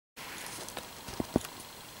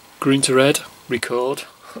green to red, record.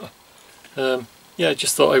 Yeah, I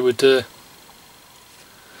just thought I would,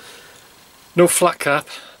 no flat cap,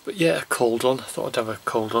 but yeah, a cold one. I thought I'd have a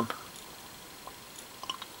cold one.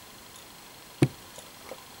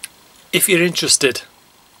 If you're interested,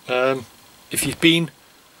 if you've been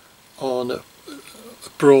on a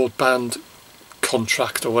broadband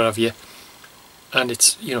contract or whatever you, and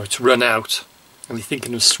it's, you know, it's run out and you're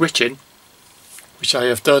thinking of switching, which I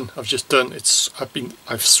have done, I've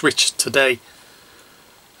I've switched today.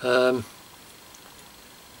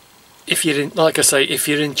 If you're in, like I say, if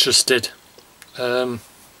you're interested, I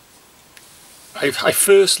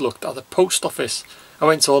first looked at the post office. I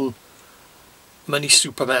went on Money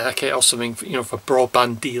Supermarket or something, you know, for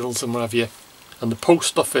broadband deals and whatever you, and the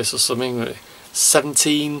post office or something,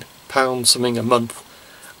 £17 something a month.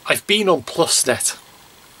 I've been on PlusNet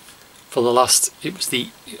for the last, I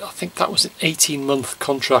think that was an 18-month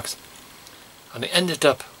contract, and it ended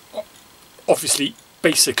up, obviously,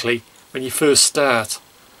 basically, when you first start,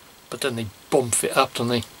 but then they bump it up, don't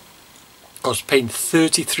they? I was paying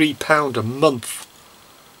 £33 a month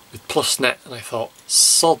with PlusNet, and I thought,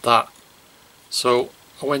 sod that. So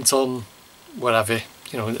I went on whatever,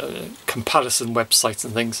 you know, comparison websites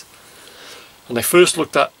and things, and I first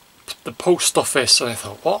looked at the post office and I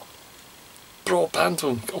thought, what? Broadband?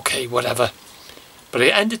 Okay, whatever. But I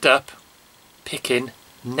ended up picking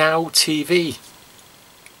Now TV.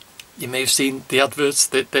 You may have seen the adverts,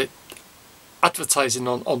 that advertising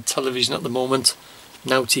on television at the moment.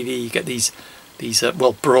 Now TV, you get these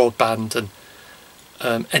well, broadband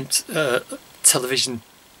and television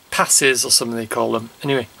passes or something they call them.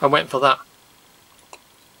 Anyway, I went for that.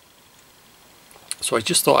 So I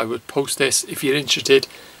just thought I would post this. If you're interested,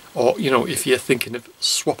 or you know, if you're thinking of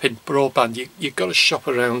swapping broadband, you've got to shop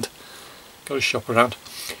around.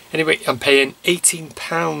 Anyway, I'm paying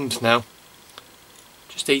 £18 now,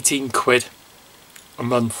 just 18 quid a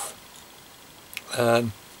month,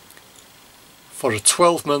 for a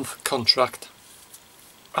 12-month contract.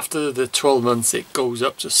 After the 12 months it goes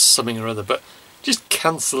up to something or other, but just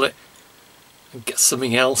cancel it and get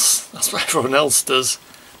something else. That's what everyone else does.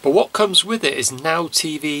 But what comes with it is Now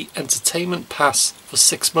TV Entertainment Pass for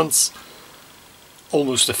 6 months.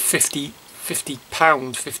 Almost a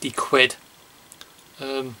 £50 quid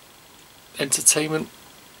entertainment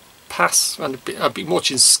pass. And I've been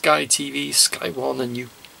watching Sky TV, Sky One and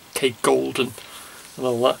UK Gold and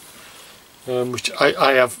all that. Which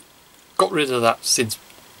I have got rid of that since,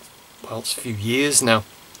 well, it's a few years now.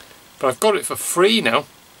 But I've got it for free now.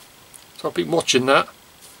 So I've been watching that,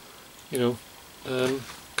 you know,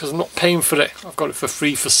 because I'm not paying for it. I've got it for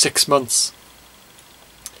free for 6 months.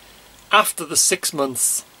 After the 6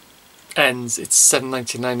 months ends, it's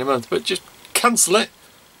 £7.99 a month. But just cancel it.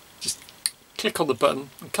 Just click on the button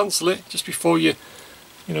and cancel it just before you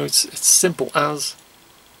know, it's simple as.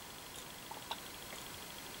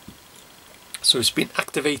 So it's been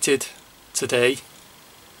activated today.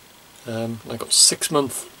 I got 6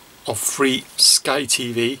 months of free Sky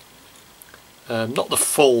TV. Not the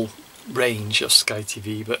full range of Sky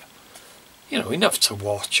TV, but you know, enough to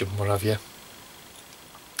watch and what have you.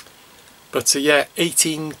 But yeah,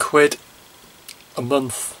 18 quid a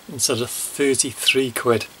month instead of 33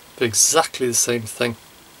 quid for exactly the same thing.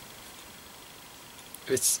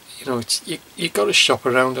 It's, you know, it's you got to shop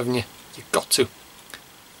around, haven't you? You've got to.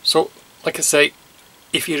 So like I say,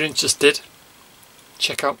 if you're interested,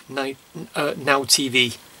 check out Now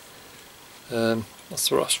TV.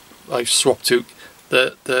 That's what I've swapped to.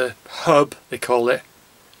 The hub, they call it.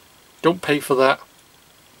 Don't pay for that.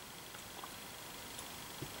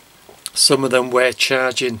 Some of them were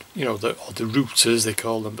charging, you know, the routers they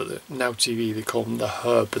call them, but the Now TV they call them the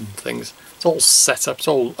hub and things. It's all set up, it's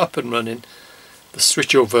all up and running. The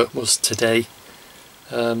switchover was today.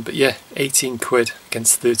 But yeah, 18 quid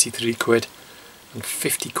against 33 quid and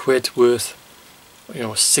 50 quid worth, you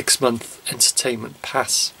know, a 6-month entertainment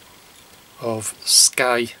pass of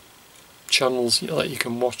Sky channels that you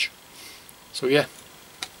can watch. So yeah,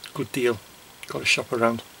 good deal. Got to shop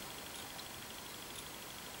around.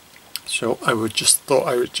 So thought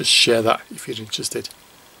I would just share that if you're interested.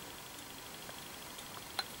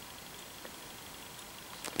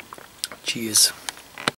 Cheers.